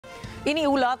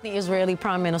Iniulat ni Israeli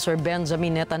Prime Minister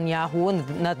Benjamin Netanyahu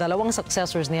na dalawang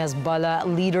successors ni Hezbollah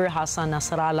leader Hassan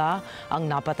Nasrallah ang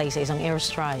napatay sa isang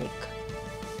airstrike.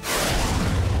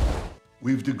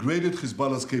 We've degraded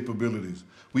Hezbollah's capabilities.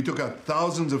 We took out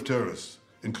thousands of terrorists,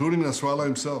 including Nasrallah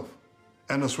himself,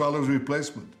 and Nasrallah's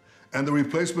replacement, and the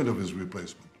replacement of his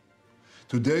replacement.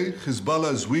 Today,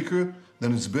 Hezbollah is weaker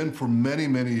than it's been for many,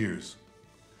 many years.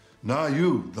 Now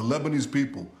you, the Lebanese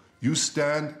people, you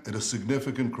stand at a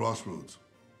significant crossroads.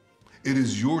 It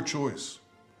is your choice.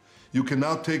 You can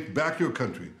now take back your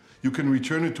country. You can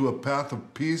return it to a path of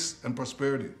peace and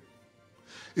prosperity.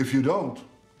 If you don't,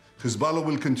 Hezbollah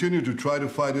will continue to try to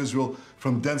fight Israel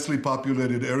from densely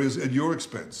populated areas at your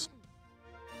expense.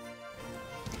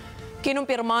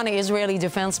 Kinumpirma ng Israeli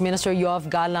Defense Minister Yoav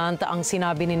Gallant ang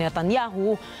sinabi ni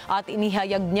Netanyahu at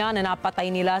inihayag niya na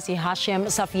napatay nila si Hashem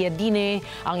Safieddine,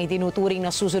 ang itinuturing na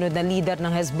susunod na leader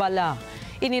ng Hezbollah.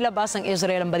 Inilabas ng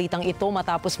Israel ang balitang ito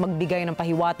matapos magbigay ng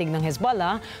pahiwatig ng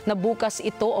Hezbollah na bukas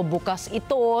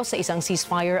ito sa isang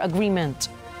ceasefire agreement.